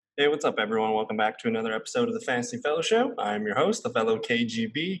Hey, what's up, everyone? Welcome back to another episode of the Fantasy Fellow Show. I'm your host, the Fellow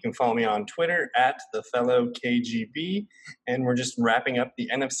KGB. You can follow me on Twitter at the Fellow KGB, and we're just wrapping up the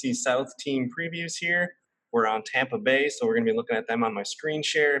NFC South team previews here. We're on Tampa Bay, so we're going to be looking at them on my screen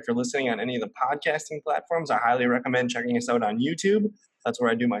share. If you're listening on any of the podcasting platforms, I highly recommend checking us out on YouTube. That's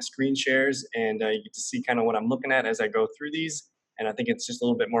where I do my screen shares, and you get to see kind of what I'm looking at as I go through these. And I think it's just a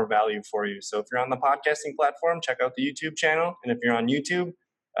little bit more value for you. So if you're on the podcasting platform, check out the YouTube channel. And if you're on YouTube,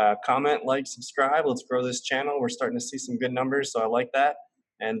 comment, like, subscribe. Let's grow this channel. We're starting to see some good numbers, so I like that.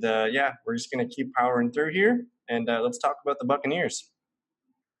 And yeah, we're just going to keep powering through here. And let's talk about the Buccaneers.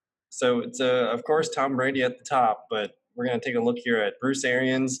 So it's, of course, Tom Brady at the top, but we're going to take a look here at Bruce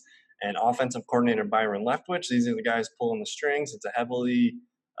Arians and offensive coordinator Byron Leftwich. These are the guys pulling the strings. It's a heavily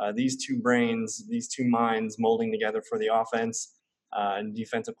these two brains, these two minds molding together for the offense. And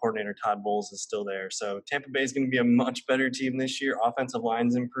defensive coordinator Todd Bowles is still there. So Tampa Bay is going to be a much better team this year. Offensive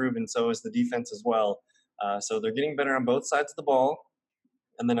line's improved, and so is the defense as well. So they're getting better on both sides of the ball.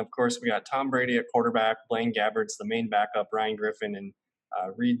 And then, of course, we got Tom Brady at quarterback, Blaine Gabbert's the main backup, Ryan Griffin and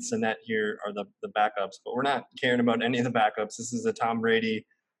Reed Sinnett here are the backups. But we're not caring about any of the backups. This is the Tom Brady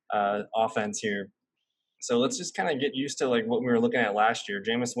offense here. So let's just kind of get used to like what we were looking at last year.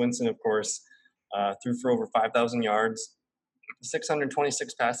 Jameis Winston, of course, threw for over 5,000 yards.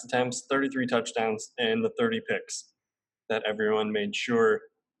 626 pass attempts, 33 touchdowns, and the 30 picks that everyone made sure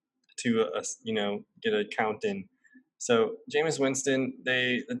to get a count in. So Jameis Winston,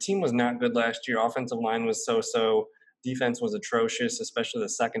 the team was not good last year. Offensive line was so. Defense was atrocious, especially the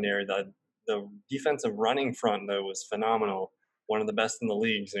secondary. The defensive running front though was phenomenal, one of the best in the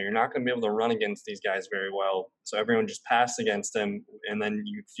league. So you're not going to be able to run against these guys very well. So everyone just passed against them, and then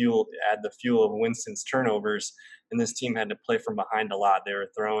you add the fuel of Winston's turnovers, and this team had to play from behind a lot. They were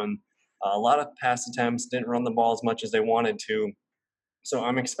throwing a lot of pass attempts, didn't run the ball as much as they wanted to. So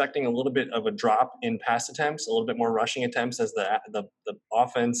I'm expecting a little bit of a drop in pass attempts, a little bit more rushing attempts as the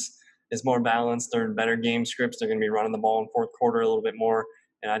offense is more balanced. They're in better game scripts. They're going to be running the ball in fourth quarter a little bit more,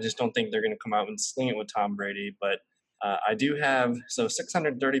 and I just don't think they're going to come out and sling it with Tom Brady. But I do have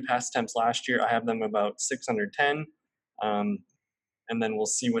 630 pass attempts last year. I have them about 610, and then we'll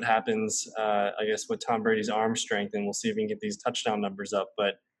see what happens. I guess with Tom Brady's arm strength, and we'll see if we can get these touchdown numbers up.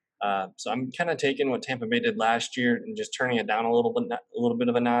 But so I'm kind of taking what Tampa Bay did last year and just turning it down a little bit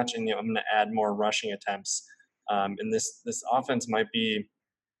of a notch, and I'm going to add more rushing attempts. And this offense might be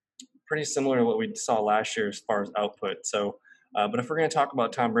pretty similar to what we saw last year as far as output. So, but if we're going to talk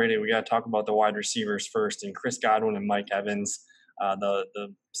about Tom Brady, we got to talk about the wide receivers first, and Chris Godwin and Mike Evans.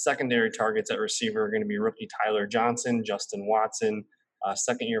 The secondary targets at receiver are going to be rookie Tyler Johnson, Justin Watson,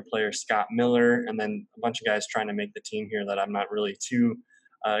 second-year player Scott Miller, and then a bunch of guys trying to make the team here that I'm not really too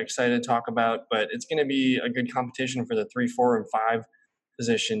excited to talk about. But it's going to be a good competition for the 3, 4, and 5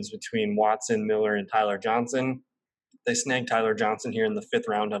 positions between Watson, Miller, and Tyler Johnson. They snagged Tyler Johnson here in the 5th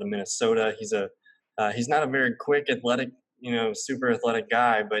round out of Minnesota. He's not a very quick, athletic, super athletic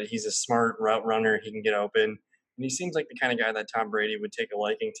guy, but he's a smart route runner. He can get open, and he seems like the kind of guy that Tom Brady would take a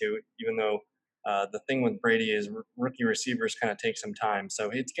liking to. Even though the thing with Brady is rookie receivers kind of take some time,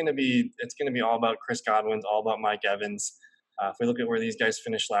 so it's gonna be all about Chris Godwin, all about Mike Evans. If we look at where these guys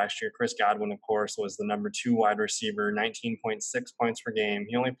finished last year, Chris Godwin, of course, was the number 2 wide receiver, 19.6 points per game.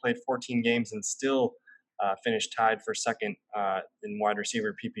 He only played 14 games and still finished tied for second in wide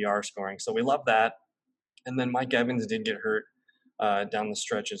receiver PPR scoring. So we love that. And then Mike Evans did get hurt down the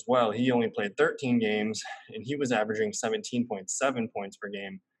stretch as well. He only played 13 games, and he was averaging 17.7 points per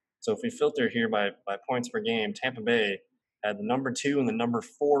game. So if we filter here by points per game, Tampa Bay had the number 2 and the number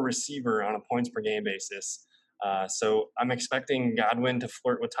 4 receiver on a points per game basis. So I'm expecting Godwin to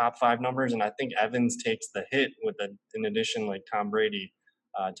flirt with top 5 numbers, and I think Evans takes the hit with in addition like Tom Brady.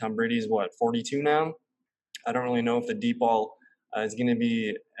 Tom Brady's 42 now? I don't really know if the deep ball is going to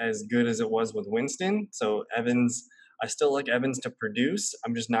be as good as it was with Winston. So Evans, I still like Evans to produce.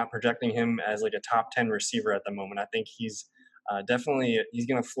 I'm just not projecting him as like a top 10 receiver at the moment. I think he's he's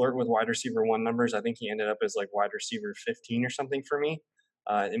going to flirt with wide receiver 1 numbers. I think he ended up as like wide receiver 15 or something for me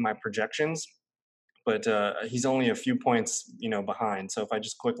in my projections. But he's only a few points, behind. So if I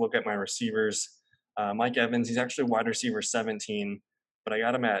just quick look at my receivers, Mike Evans, he's actually wide receiver 17, but I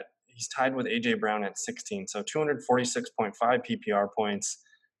got him he's tied with A.J. Brown at 16, so 246.5 PPR points.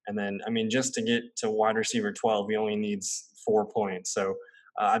 And then, just to get to wide receiver 12, he only needs 4 points. So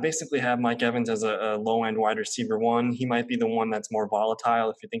I basically have Mike Evans as a low-end wide receiver 1. He might be the one that's more volatile.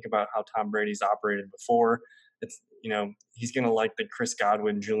 If you think about how Tom Brady's operated before, it's, he's going to like the Chris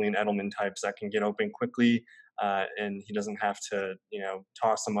Godwin, Julian Edelman types that can get open quickly, and he doesn't have to,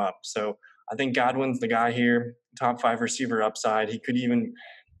 toss them up. So I think Godwin's the guy here, top 5 receiver upside. He could even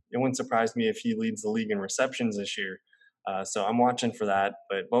it wouldn't surprise me if he leads the league in receptions this year. So I'm watching for that.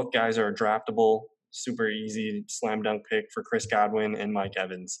 But both guys are draftable, super easy slam dunk pick for Chris Godwin and Mike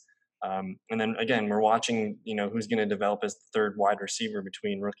Evans. And then again, we're watching, who's going to develop as the third wide receiver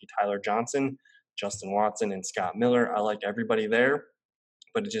between rookie Tyler Johnson, Justin Watson, and Scott Miller. I like everybody there,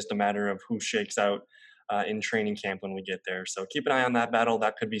 but it's just a matter of who shakes out in training camp when we get there. So keep an eye on that battle.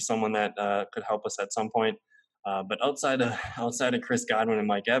 That could be someone that could help us at some point. But outside of Chris Godwin and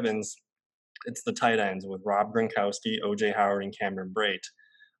Mike Evans, it's the tight ends with Rob Gronkowski, OJ Howard, and Cameron Brate.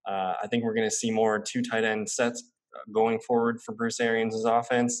 I think we're going to see more two tight end sets going forward for Bruce Arians'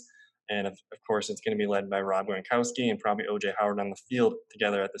 offense. And of course, it's going to be led by Rob Gronkowski and probably OJ Howard on the field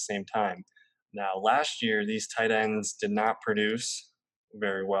together at the same time. Now, last year, these tight ends did not produce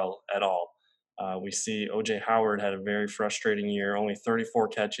very well at all. We see OJ Howard had a very frustrating year, only 34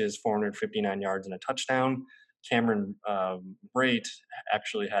 catches, 459 yards, and a touchdown. Cameron Brate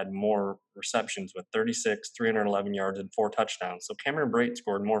actually had more receptions with 36, 311 yards, and 4 touchdowns. So Cameron Brate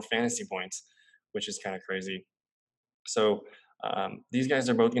scored more fantasy points, which is kind of crazy. So these guys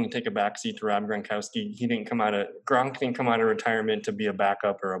are both going to take a backseat to Rob Gronkowski. Gronk didn't come out of retirement to be a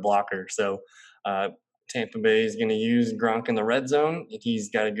backup or a blocker. So Tampa Bay is going to use Gronk in the red zone. He's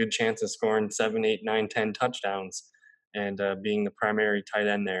got a good chance of scoring 7, 8, 9, 10 touchdowns and being the primary tight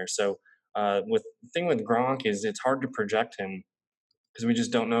end there. So the thing with Gronk is it's hard to project him because we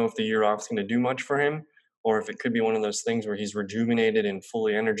just don't know if the year off is going to do much for him or if it could be one of those things where he's rejuvenated and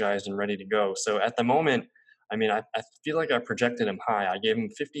fully energized and ready to go. So at the moment, I feel like I projected him high. I gave him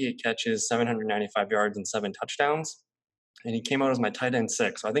 58 catches, 795 yards, and 7 touchdowns, and he came out as my tight end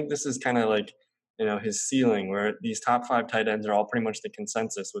 6. So I think this is kind of like, his ceiling, where these top 5 tight ends are all pretty much the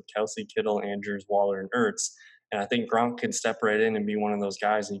consensus with Kelsey, Kittle, Andrews, Waller, and Ertz. And I think Gronk could step right in and be one of those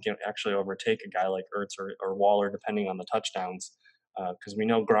guys, and he can actually overtake a guy like Ertz or Waller, depending on the touchdowns, because we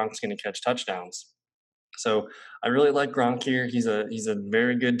know Gronk's going to catch touchdowns. So I really like Gronk here. He's a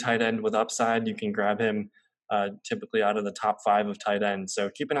very good tight end with upside. You can grab him typically out of the top 5 of tight ends. So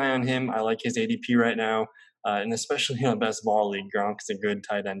keep an eye on him. I like his ADP right now, and especially in a best ball league, Gronk's a good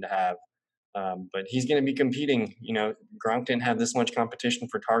tight end to have. But he's going to be competing. Gronk didn't have this much competition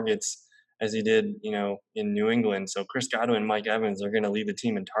for targets as he did, in New England. So Chris Godwin and Mike Evans are going to lead the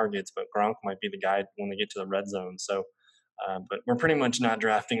team in targets, but Gronk might be the guy when they get to the red zone. So, but we're pretty much not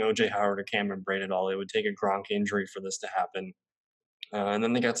drafting OJ Howard or Cameron Brate at all. It would take a Gronk injury for this to happen. And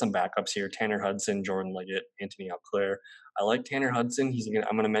then they got some backups here: Tanner Hudson, Jordan Leggett, Anthony Auclair. I like Tanner Hudson.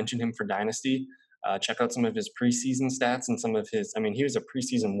 I'm going to mention him for Dynasty. Check out some of his preseason stats and some of his. He was a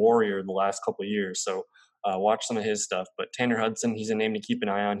preseason warrior the last couple of years, so watch some of his stuff. But Tanner Hudson, he's a name to keep an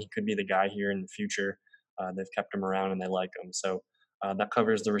eye on. He could be the guy here in the future. They've kept him around and they like him. So that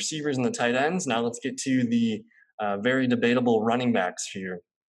covers the receivers and the tight ends. Now let's get to the very debatable running backs here.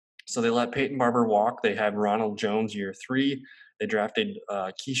 So they let Peyton Barber walk. They had Ronald Jones year 3. They drafted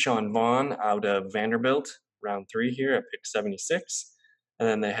Keyshawn Vaughn out of Vanderbilt, round 3 here at pick 76. And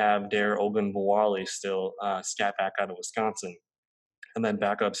then they have Dare Ogunbowale still, scat back out of Wisconsin. And then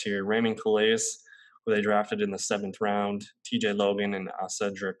backups here: Raymond Calais, who they drafted in the 7th round, TJ Logan, and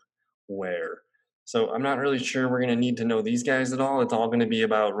Cedric Ware. So I'm not really sure we're going to need to know these guys at all. It's all going to be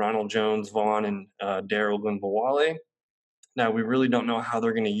about Ronald Jones, Vaughn, and Dare Ogunbowale. Now, we really don't know how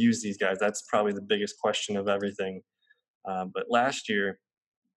they're going to use these guys. That's probably the biggest question of everything. But last year,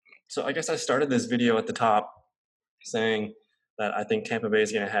 so I guess I started this video at the top saying that I think Tampa Bay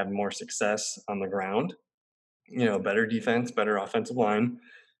is going to have more success on the ground. Better defense, better offensive line,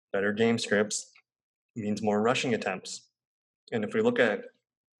 better game scripts means more rushing attempts. And if we look at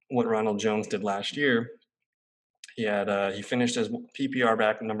what Ronald Jones did last year, he finished as PPR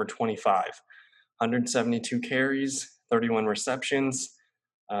back number 25, 172 carries, 31 receptions.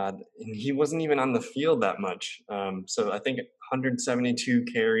 And he wasn't even on the field that much. So I think 172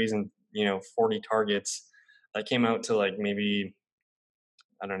 carries and 40 targets, that came out to like maybe,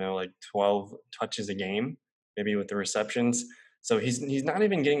 I don't know, like 12 touches a game, maybe with the receptions. So he's not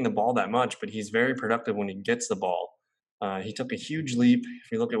even getting the ball that much, but he's very productive when he gets the ball. He took a huge leap.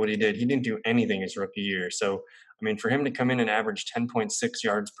 If you look at what he didn't do anything his rookie year. So, for him to come in and average 10.6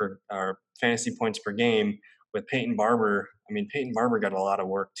 yards per or fantasy points per game with Peyton Barber, Peyton Barber got a lot of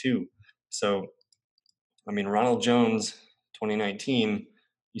work too. So, Ronald Jones, 2019,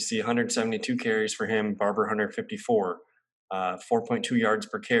 you see 172 carries for him, Barber 154, 4.2 yards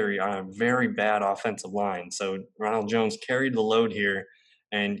per carry on a very bad offensive line. So Ronald Jones carried the load here,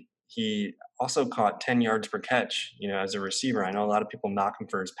 and he also caught 10 yards per catch, as a receiver. I know a lot of people knock him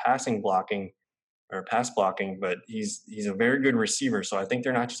for his passing blocking or pass blocking, but he's a very good receiver. So I think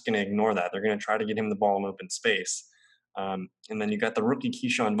they're not just going to ignore that. They're going to try to get him the ball in open space. And then you got the rookie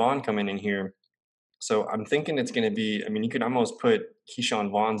Keyshawn Vaughn coming in here. So I'm thinking it's going to be, I mean, you could almost put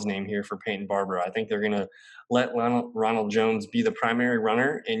Keyshawn Vaughn's name here for Peyton Barber. I think they're going to let Ronald Jones be the primary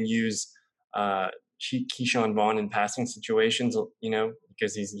runner and use uh, Keyshawn Vaughn in passing situations,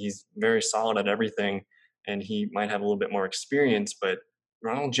 because he's very solid at everything and he might have a little bit more experience. But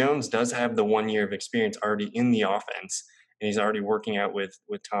Ronald Jones does have the 1 year of experience already in the offense. And he's already working out with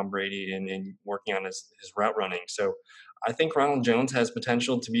Tom Brady and working on his route running. So I think Ronald Jones has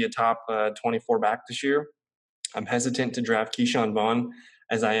potential to be a top 24 back this year. I'm hesitant to draft Keyshawn Vaughn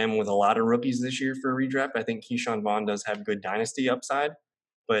as I am with a lot of rookies this year for a redraft. I think Keyshawn Vaughn does have good dynasty upside,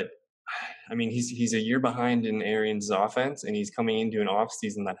 but I mean he's a year behind in Arians' offense, and he's coming into an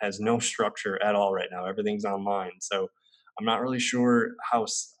offseason that has no structure at all right now. Everything's online, so I'm not really sure how.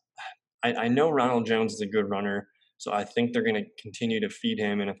 I know Ronald Jones is a good runner, so I think they're going to continue to feed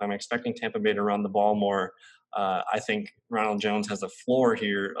him. And if I'm expecting Tampa Bay to run the ball more, I think Ronald Jones has a floor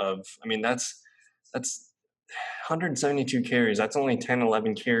here of, I mean, that's 172 carries. That's only 10,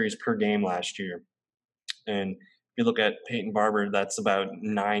 11 carries per game last year. And if you look at Peyton Barber, that's about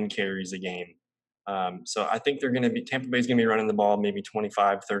 9 carries a game. So I think Tampa Bay's going to be running the ball maybe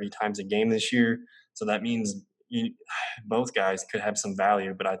 25, 30 times a game this year. So that means both guys could have some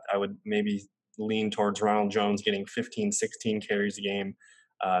value, but I would maybe lean towards Ronald Jones getting 15, 16 carries a game.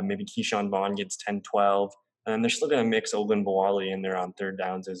 Maybe Keyshawn Vaughn gets 10, 12. And then they're still going to mix Ogunbowale in there on third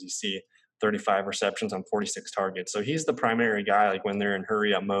downs, as you see, 35 receptions on 46 targets. So he's the primary guy, like when they're in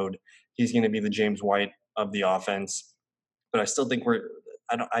hurry up mode. He's going to be the James White of the offense. But I still think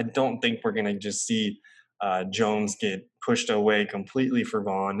I don't think we're going to just see Jones get pushed away completely for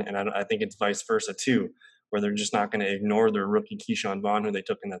Vaughn. And I think it's vice versa too, where they're just not going to ignore their rookie Keyshawn Vaughn, who they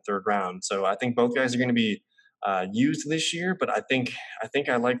took in the third round. So I think both guys are going to be used this year, but I think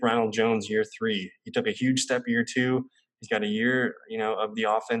I like Ronald Jones year 3. He took a huge step year 2. He's got a year, of the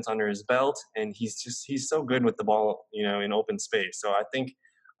offense under his belt, and he's so good with the ball, in open space. So I think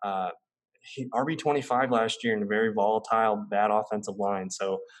he RB25 last year in a very volatile, bad offensive line.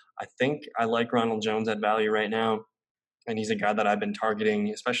 So I think I like Ronald Jones at value right now, and he's a guy that I've been targeting,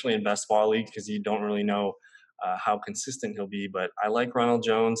 especially in best ball leagues, because you don't really know how consistent he'll be. But I like Ronald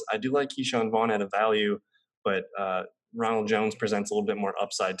Jones. I do like Keyshawn Vaughn at a value, but Ronald Jones presents a little bit more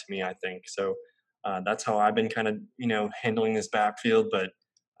upside to me, I think. So that's how I've been kind of, handling this backfield. But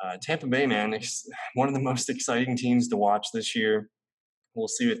Tampa Bay, man, it's one of the most exciting teams to watch this year. We'll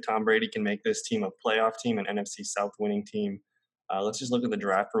see if Tom Brady can make this team a playoff team, an NFC South winning team. Let's just look at the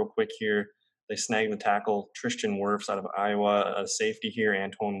draft real quick here. They snagged the tackle Tristan Wirfs out of Iowa, a safety here,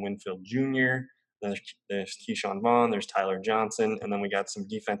 Antoine Winfield Jr. There's Keyshawn Vaughn, there's Tyler Johnson, and then we got some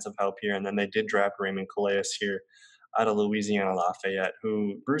defensive help here. And then they did draft Raymond Calais here out of Louisiana Lafayette,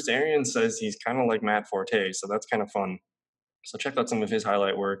 who Bruce Arians says he's kind of like Matt Forte, so that's kind of fun. So check out some of his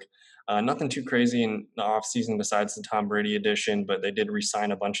highlight work. Nothing too crazy in the offseason besides the Tom Brady edition, but they did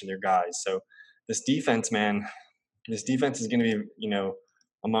re-sign a bunch of their guys. So this defense, man, this defense is going to be,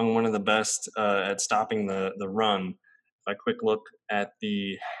 among one of the best at stopping the run. If I quick look at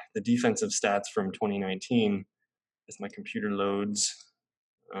the defensive stats from 2019, as my computer loads,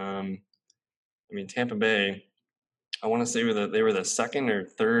 Tampa Bay, I want to say they were the second or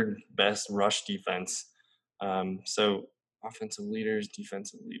third best rush defense. So offensive leaders,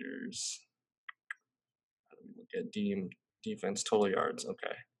 defensive leaders. Let me look at defense total yards.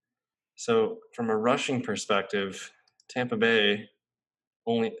 Okay. So from a rushing perspective, Tampa Bay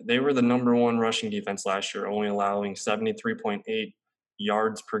they were the number 1 rushing defense last year, only allowing 73.8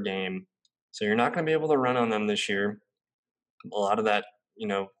 yards per game. So you're not going to be able to run on them this year. A lot of that,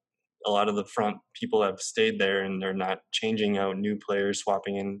 a lot of the front people have stayed there and they're not changing out new players,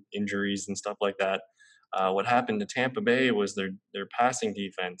 swapping in injuries and stuff like that. What happened to Tampa Bay was their passing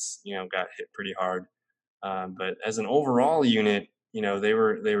defense, got hit pretty hard. But as an overall unit, they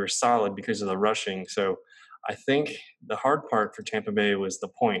were solid because of the rushing. So I think the hard part for Tampa Bay was the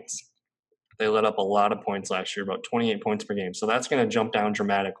points. They let up a lot of points last year, about 28 points per game. So that's going to jump down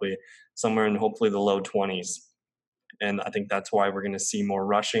dramatically, somewhere in hopefully the low 20s. And I think that's why we're going to see more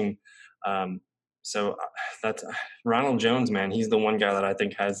rushing. So that's Ronald Jones, man. He's the one guy that I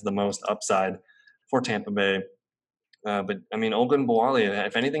think has the most upside for Tampa Bay. But I mean, Ogunbowale,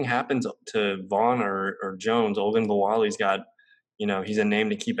 if anything happens to Vaughn or Jones, Ogunbowale's got, he's a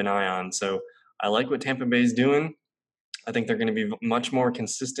name to keep an eye on. So I like what Tampa Bay's doing. I think they're going to be much more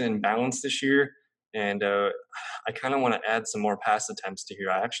consistent and balanced this year. And I kind of want to add some more pass attempts to here.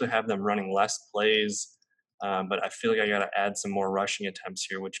 I actually have them running less plays, but I feel like I got to add some more rushing attempts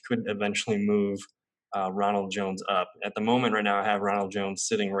here, which could eventually move Ronald Jones up. At the moment right now, I have Ronald Jones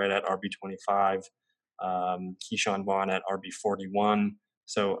sitting right at RB25. Keyshawn Vaughn at RB41.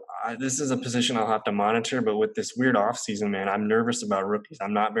 So this is a position I'll have to monitor, but with this weird offseason, man, I'm nervous about rookies.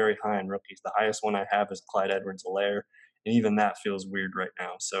 I'm not very high on rookies. The highest one I have is Clyde Edwards-Helaire, and even that feels weird right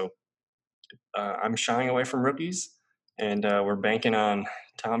now. So I'm shying away from rookies, and we're banking on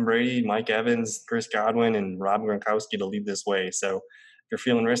Tom Brady, Mike Evans, Chris Godwin, and Rob Gronkowski to lead this way. So if you're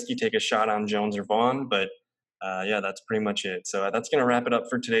feeling risky, take a shot on Jones or Vaughn, but yeah, that's pretty much it. So that's going to wrap it up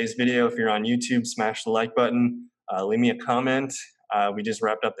for today's video. If you're on YouTube, smash the like button. Leave me a comment. We just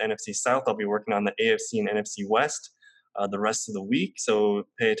wrapped up the NFC South. I'll be working on the AFC and NFC West the rest of the week, so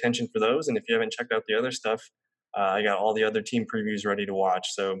pay attention for those. And if you haven't checked out the other stuff, I got all the other team previews ready to watch.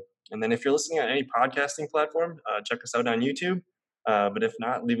 So, and then if you're listening on any podcasting platform, check us out on YouTube. But if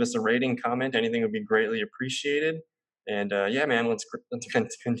not, leave us a rating, comment. Anything would be greatly appreciated. And yeah, man, let's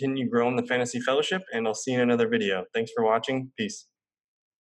continue growing the fantasy fellowship, and I'll see you in another video. Thanks for watching. Peace.